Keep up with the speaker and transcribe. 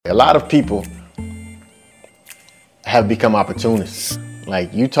A lot of people have become opportunists.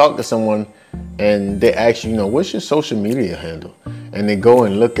 Like, you talk to someone and they ask you, what's your social media handle? And they go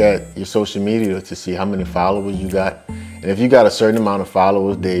and look at your social media to see how many followers you got. And if you got a certain amount of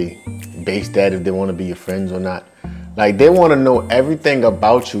followers, they base that if they want to be your friends or not. Like, they want to know everything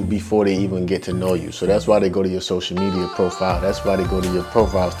about you before they even get to know you. So that's why they go to your social media profile. That's why they go to your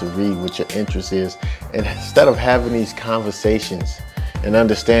profiles to read what your interest is. And instead of having these conversations and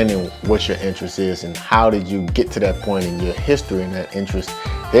understanding what your interest is and how did you get to that point in your history and that interest,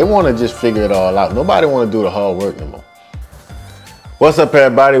 they want to just figure it all out. Nobody want to do the hard work no more. What's up,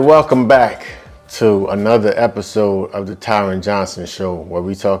 everybody? Welcome back to another episode of the Tyron Johnson Show, where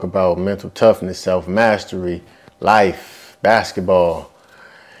we talk about mental toughness, self-mastery, life, basketball,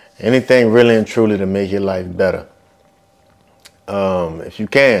 anything really and truly to make your life better. If you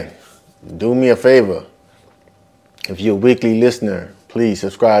can, do me a favor. If you're a weekly listener, please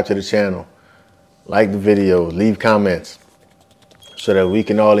subscribe to the channel, like the videos, leave comments so that we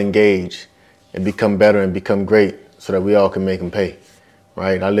can all engage and become better and become great so that we all can make them pay,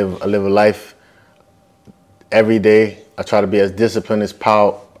 right? I live a life every day. I try to be as disciplined as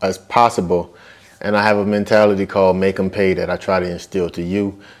possible. And I have a mentality called make them pay that I try to instill to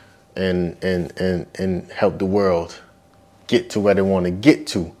you and help the world get to where they want to get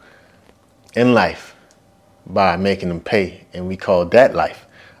to in life by making them pay. And we call that life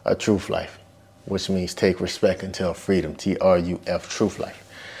a truth life, which means take respect until freedom, TRUF, truth life.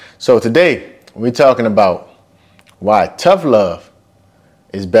 So today we're talking about why tough love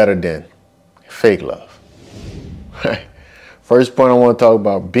is better than fake love, right? First point I want to talk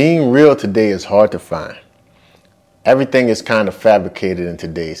about, being real today is hard to find. Everything is kind of fabricated in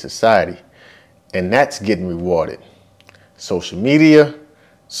today's society, and that's getting rewarded. Social media,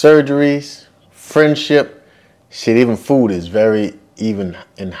 surgeries, friendship, shit, even food is very even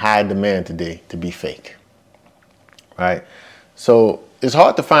in high demand today to be fake, right? So it's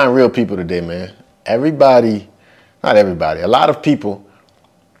hard to find real people today, man. Not everybody, a lot of people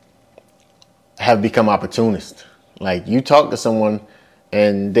have become opportunists. Like, you talk to someone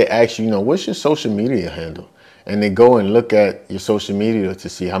and they ask you, what's your social media handle? And they go and look at your social media to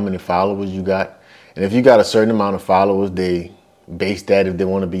see how many followers you got. And if you got a certain amount of followers, they base that if they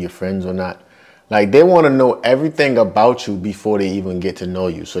want to be your friends or not. Like, they want to know everything about you before they even get to know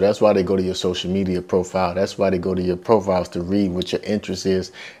you. So that's why they go to your social media profile. That's why they go to your profiles to read what your interest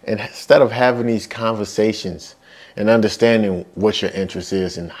is. And instead of having these conversations and understanding what your interest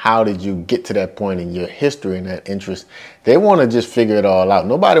is and how did you get to that point in your history and that interest, they want to just figure it all out.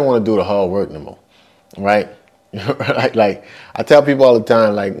 Nobody want to do the hard work no more, right? like I tell people all the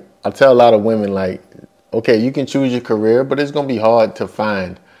time, like I tell a lot of women, like, okay, you can choose your career, but it's going to be hard to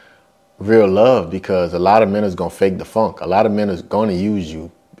find real love because a lot of men is going to fake the funk. A lot of men is going to use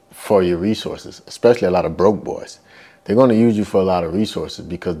you for your resources, especially a lot of broke boys. They're going to use you for a lot of resources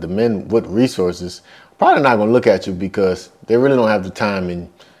because the men with resources probably not going to look at you because they really don't have the time. And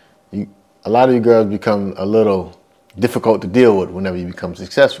a lot of you girls become a little difficult to deal with whenever you become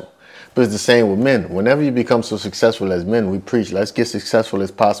successful. But it's the same with men. Whenever you become so successful as men, we preach, let's get successful as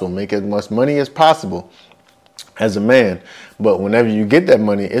possible, make as much money as possible as a man. But whenever you get that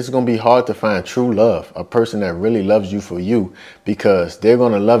money, it's going to be hard to find true love, a person that really loves you for you, because they're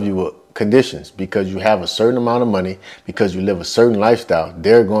going to love you with conditions. Because you have a certain amount of money, because you live a certain lifestyle,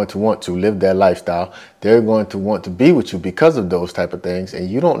 they're going to want to live that lifestyle. They're going to want to be with you because of those type of things. And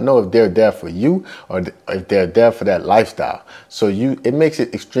you don't know if they're there for you or if they're there for that lifestyle. So it makes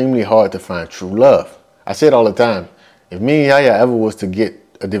it extremely hard to find true love. I say it all the time. If me and Yaya ever was to get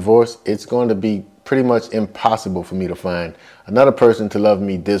a divorce, it's going to be pretty much impossible for me to find another person to love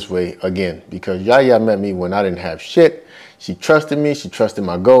me this way again, because Yaya met me when I didn't have shit. She trusted me, she trusted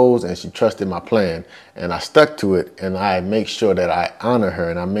my goals, and she trusted my plan, and I stuck to it, and I make sure that I honor her,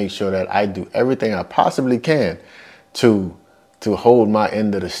 and I make sure that I do everything I possibly can to hold my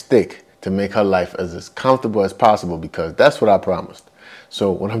end of the stick to make her life as comfortable as possible, because that's what I promised.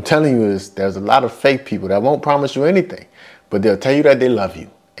 So what I'm telling you is there's a lot of fake people that won't promise you anything, but they'll tell you that they love you,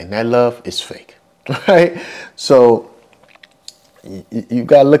 and that love is fake. Right? So you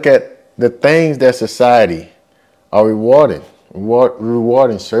got to look at the things that society are rewarding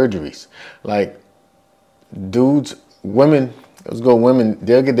surgeries. Like dudes, women,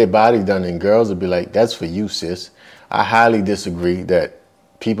 they'll get their body done and girls will be like, that's for you, sis. I highly disagree that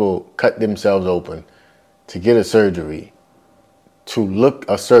people cut themselves open to get a surgery to look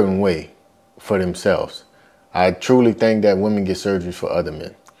a certain way for themselves. I truly think that women get surgery for other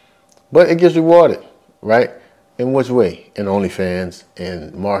men. But it gets rewarded, right? In which way? In OnlyFans,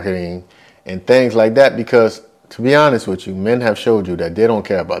 in marketing, and things like that. Because to be honest with you, men have showed you that they don't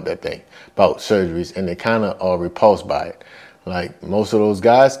care about that thing, about surgeries, and they kind of are repulsed by it. Like most of those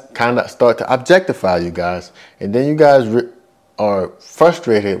guys kind of start to objectify you guys, and then you guys are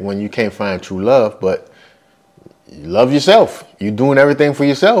frustrated when you can't find true love, but you love yourself. You're doing everything for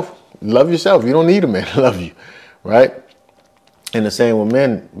yourself. Love yourself. You don't need a man to love you, right? And the same with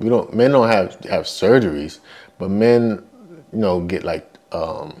men. Men don't have surgeries, but men, get like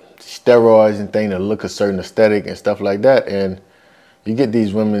steroids and things that look a certain aesthetic and stuff like that, and you get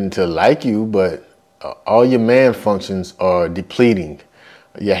these women to like you, but all your man functions are depleting,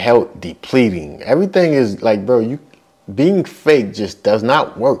 your health depleting. Everything is like, bro, you being fake just does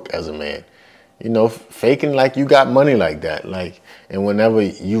not work as a man. Faking like you got money like that, and whenever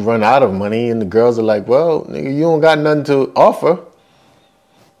you run out of money and the girls are like, well, nigga, you don't got nothing to offer,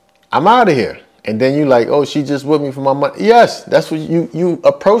 I'm out of here. And then you like, oh, she just with me for my money. Yes, that's what you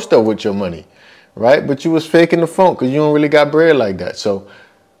approached her with your money, right? But you was faking the funk because you don't really got bread like that. So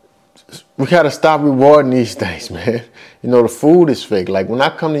we got to stop rewarding these things, man. The food is fake. Like when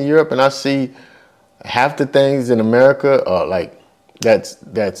I come to Europe and I see half the things in America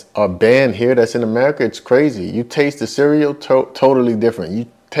that's are banned here that's in America, it's crazy. You taste the cereal, totally different. You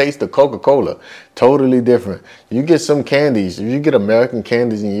taste the Coca-Cola, totally different. You get some candies. If you get American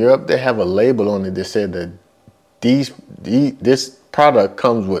candies in Europe, they have a label on it that said that this product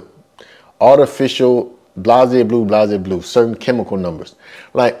comes with artificial blase blue, certain chemical numbers.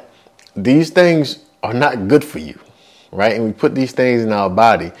 Like these things are not good for you, right? And we put these things in our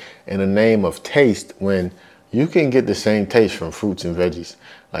body in the name of taste when you can get the same taste from fruits and veggies.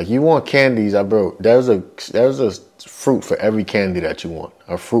 Like you want candies, bro. There's a fruit for every candy that you want,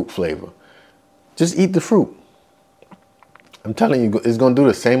 a fruit flavor. Just eat the fruit. I'm telling you, it's gonna do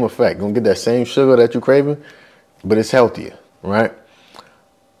the same effect. Gonna get that same sugar that you're craving, but it's healthier, right?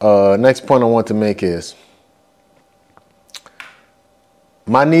 Next point I want to make is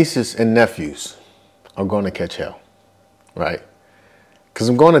my nieces and nephews are gonna catch hell, right? Because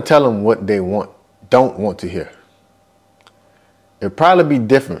I'm gonna tell them what they don't want to hear. It'll probably be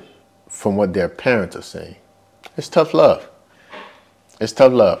different from what their parents are saying. It's tough love. It's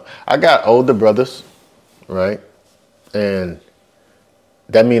tough love. I got older brothers, right? And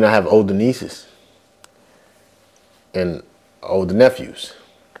that means I have older nieces and older nephews.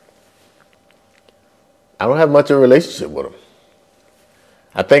 I don't have much of a relationship with them.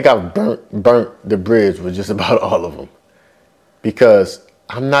 I think I've burnt the bridge with just about all of them because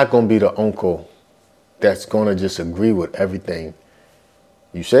I'm not going to be the uncle that's going to just agree with everything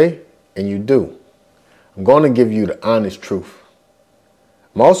you say and you do. I'm going to give you the honest truth.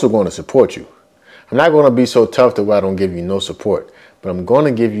 I'm also going to support you. I'm not going to be so tough that I don't give you no support, but I'm going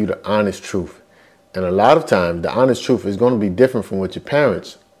to give you the honest truth. And a lot of times, the honest truth is going to be different from what your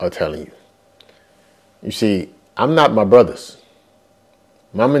parents are telling you. You see, I'm not my brothers.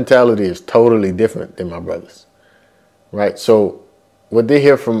 My mentality is totally different than my brothers, right? So what they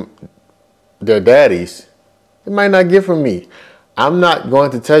hear from their daddies, they might not get from me. I'm not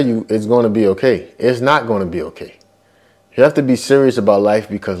going to tell you it's going to be okay. It's not going to be okay. You have to be serious about life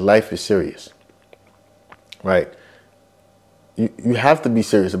because life is serious, right? You have to be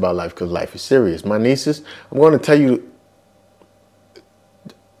serious about life because life is serious. My nieces, I'm going to tell you,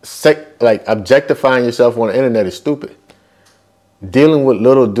 objectifying yourself on the internet is stupid. Dealing with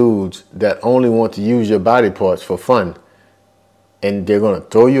little dudes that only want to use your body parts for fun and they're going to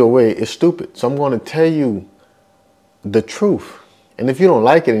throw you away is stupid. So I'm going to tell you the truth. And if you don't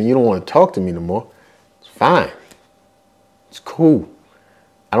like it and you don't want to talk to me no more, it's fine. It's cool.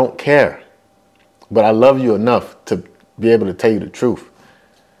 I don't care. But I love you enough to be able to tell you the truth.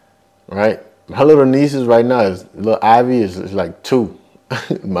 Right? My little nieces right now, little Ivy is like 2.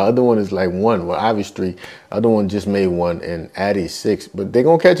 My other one is like 1. Well, Ivy's 3. The other one just made 1 and Addie's 6. But they're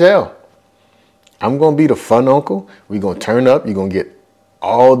going to catch hell. I'm going to be the fun uncle. We're going to turn up. You're going to get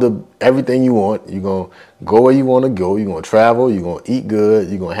everything you want. You're going to go where you want to go. You're going to travel. You're going to eat good.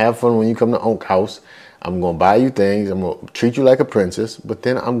 You're going to have fun when you come to Unc house. I'm going to buy you things. I'm going to treat you like a princess, but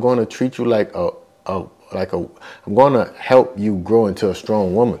then I'm going to treat you I'm going to help you grow into a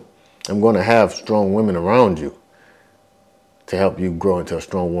strong woman. I'm going to have strong women around you to help you grow into a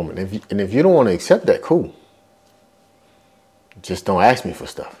strong woman. If you don't want to accept that, cool. Just don't ask me for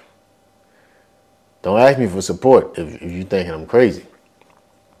stuff. Don't ask me for support if you're thinking I'm crazy.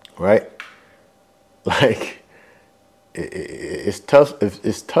 Right? Like, it's tough.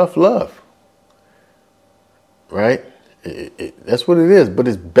 It's tough love. Right? That's what it is. But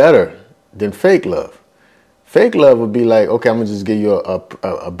it's better than fake love. Fake love would be like, okay, I'm going to just give you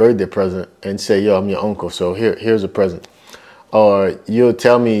a birthday present and say, yo, I'm your uncle, so here's a present. Or you'll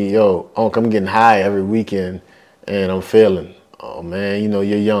tell me, yo, uncle, I'm getting high every weekend. and I'm failing. Oh man, you're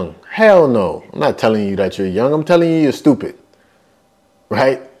young. Hell no. I'm not telling you that you're young. I'm telling you you're stupid.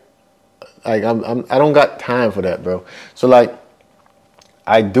 Right? Like I don't got time for that, bro. So like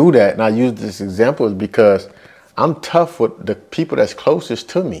I do that, and I use this example is because I'm tough with the people that's closest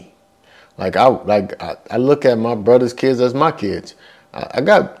to me. Like I look at my brother's kids as my kids. I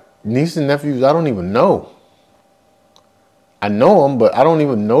got nieces and nephews I don't even know. I know them, but I don't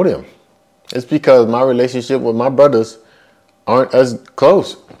even know them. It's because my relationship with my brothers aren't as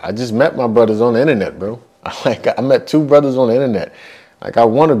close. I just met my brothers on the internet, bro. I met two brothers on the internet. Like I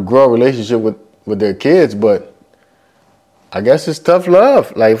want to grow a relationship with their kids, but I guess it's tough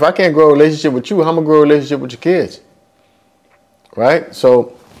love. Like if I can't grow a relationship with you, how am I gonna grow a relationship with your kids? Right?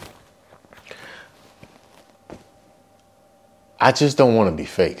 So I just don't want to be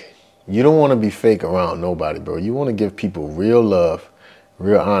fake. You don't want to be fake around nobody, bro. You want to give people real love,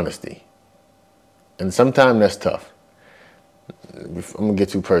 real honesty. And sometimes that's tough. I'm going to get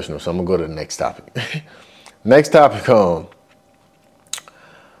too personal, so I'm going to go to the next topic. Next topic,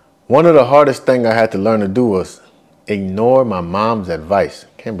 one of the hardest things I had to learn to do was ignore my mom's advice.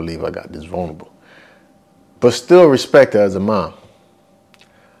 Can't believe I got this vulnerable. But still respect her as a mom.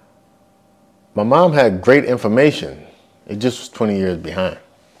 My mom had great information. It just was 20 years behind.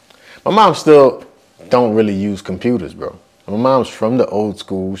 My mom still don't really use computers, bro. My mom's from the old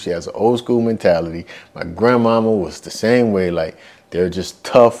school. She has an old school mentality. My grandmama was the same way. Like, they're just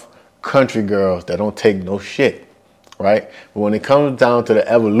tough country girls that don't take no shit, right? But when it comes down to the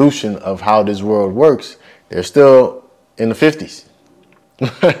evolution of how this world works, they're still in the 50s,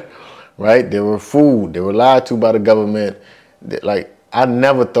 right? They were fooled. They were lied to by the government. Like, I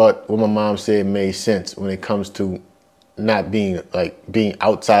never thought what my mom said made sense when it comes to not being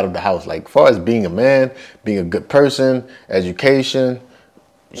outside of the house. Like, as far as being a man, being a good person, education,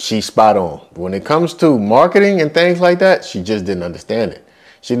 she's spot on. But when it comes to marketing and things like that, she just didn't understand it.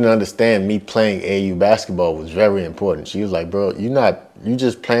 She didn't understand me playing AU basketball was very important. She was like, bro, you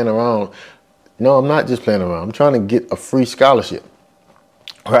just playing around. No, I'm not just playing around. I'm trying to get a free scholarship,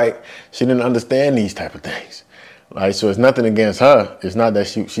 right? She didn't understand these type of things, right? So it's nothing against her. It's not that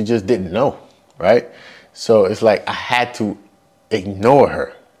she just didn't know, right? So it's like I had to ignore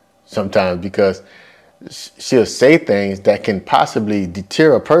her sometimes because she'll say things that can possibly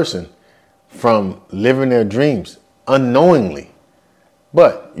deter a person from living their dreams unknowingly.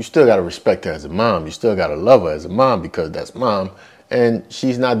 But you still got to respect her as a mom. You still got to love her as a mom because that's mom. And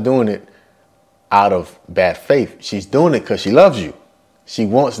she's not doing it out of bad faith. She's doing it because she loves you. She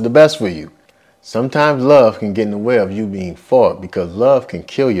wants the best for you. Sometimes love can get in the way of you being fought because love can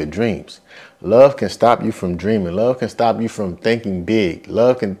kill your dreams. Love can stop you from dreaming. Love can stop you from thinking big.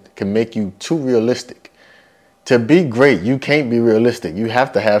 Love can make you too realistic. To be great, you can't be realistic. You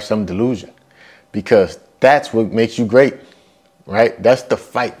have to have some delusion because that's what makes you great, right? That's the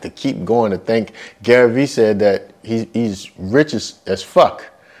fight to keep going, to think. Gary Vee said that he's rich as fuck,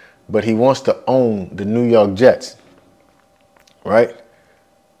 but he wants to own the New York Jets, right?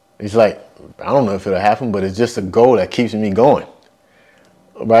 He's like, I don't know if it'll happen, but it's just a goal that keeps me going.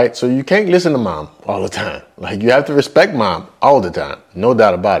 Right? So you can't listen to mom all the time. Like, you have to respect mom all the time. No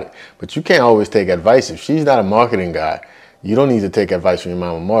doubt about it. But you can't always take advice. If she's not a marketing guy, you don't need to take advice from your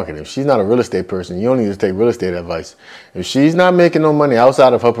mom on marketing. If she's not a real estate person, you don't need to take real estate advice. If she's not making no money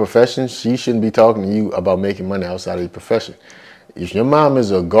outside of her profession, she shouldn't be talking to you about making money outside of your profession. If your mom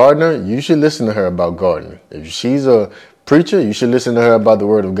is a gardener, you should listen to her about gardening. If she's a preacher, you should listen to her about the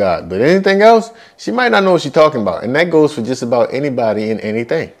word of God. But anything else, she might not know what she's talking about. And that goes for just about anybody in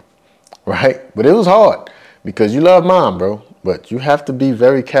anything, right? But it was hard because you love mom, bro. But you have to be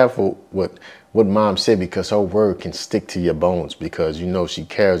very careful what mom said because her word can stick to your bones because you know she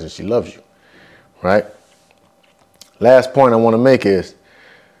cares and she loves you, right? Last point I want to make is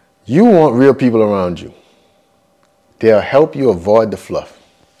you want real people around you. They'll help you avoid the fluff.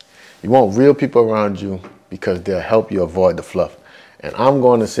 You want real people around you because they'll help you avoid the fluff. And I'm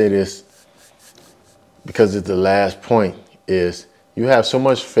going to say this because it's the last point, is you have so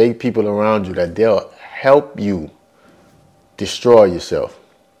much fake people around you that they'll help you destroy yourself.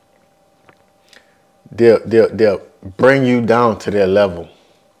 They'll bring you down to their level.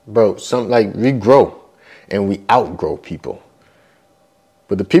 Bro, we grow and we outgrow people.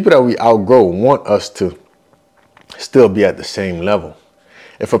 But the people that we outgrow want us to still be at the same level.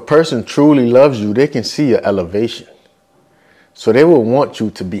 If a person truly loves you, they can see your elevation. So they will want you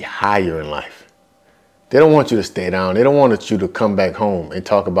to be higher in life. They don't want you to stay down. They don't want you to come back home and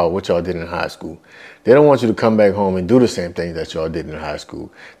talk about what y'all did in high school. They don't want you to come back home and do the same things that y'all did in high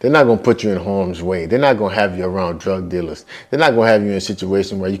school. They're not going to put you in harm's way. They're not going to have you around drug dealers. They're not going to have you in a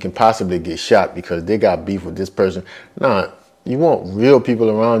situation where you can possibly get shot because they got beef with this person. Nah, you want real people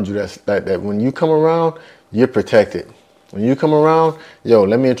around you that when you come around, you're protected. When you come around, yo,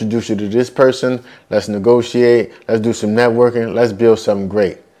 let me introduce you to this person. Let's negotiate. Let's do some networking. Let's build something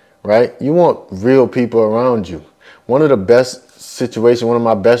great, right? You want real people around you. One of the best situations, one of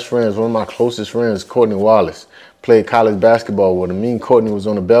my best friends, one of my closest friends, Courtney Wallace, played college basketball with him. Me and Courtney was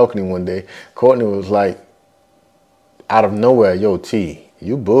on the balcony one day. Courtney was like, out of nowhere, yo, T,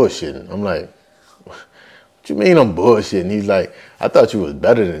 you bullshitting. I'm like, what you mean I'm bullshitting? He's like, I thought you was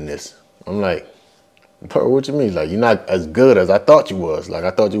better than this. I'm like, bro, what you mean? He's like, you're not as good as I thought you was. Like,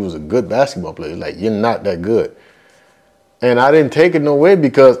 I thought you was a good basketball player. Like, you're not that good. And I didn't take it no way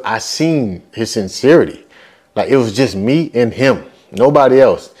because I seen his sincerity. Like, it was just me and him, nobody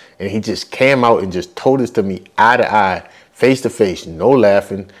else. And he just came out and just told this to me eye to eye, face to face, no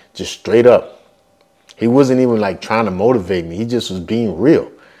laughing, just straight up. He wasn't even like trying to motivate me. He just was being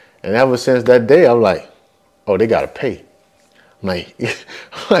real. And ever since that day, I'm like, oh, they got to pay. I'm like,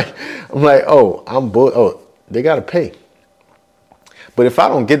 oh, they got to pay. But if I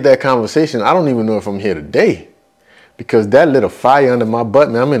don't get that conversation, I don't even know if I'm here today. Because that lit a fire under my butt,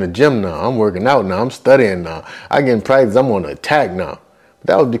 man. I'm in the gym now. I'm working out now. I'm studying now. I get in practice. I'm on the attack now. But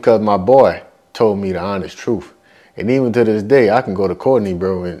that was because my boy told me the honest truth. And even to this day, I can go to Courtney,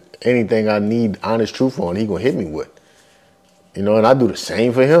 bro, and anything I need honest truth on, he gonna hit me with. You know, and I do the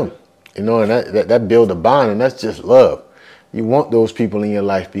same for him. You know, and that build a bond, and that's just love. You want those people in your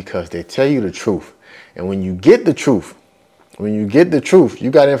life because they tell you the truth. And when you get the truth,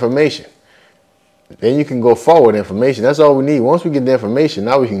 you got information. Then you can go forward information. That's all we need. Once we get the information,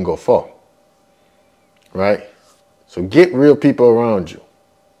 now we can go forward. Right? So get real people around you.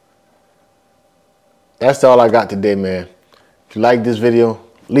 That's all I got today, man. If you like this video,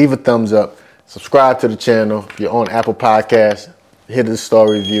 leave a thumbs up. Subscribe to the channel. If you're on Apple Podcasts, hit the star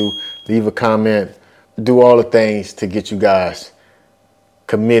review. Leave a comment. Do all the things to get you guys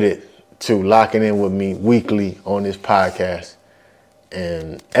committed to locking in with me weekly on this podcast.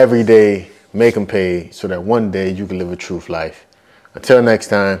 And every day, make them pay so that one day you can live a truth life. Until next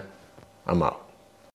time, I'm out.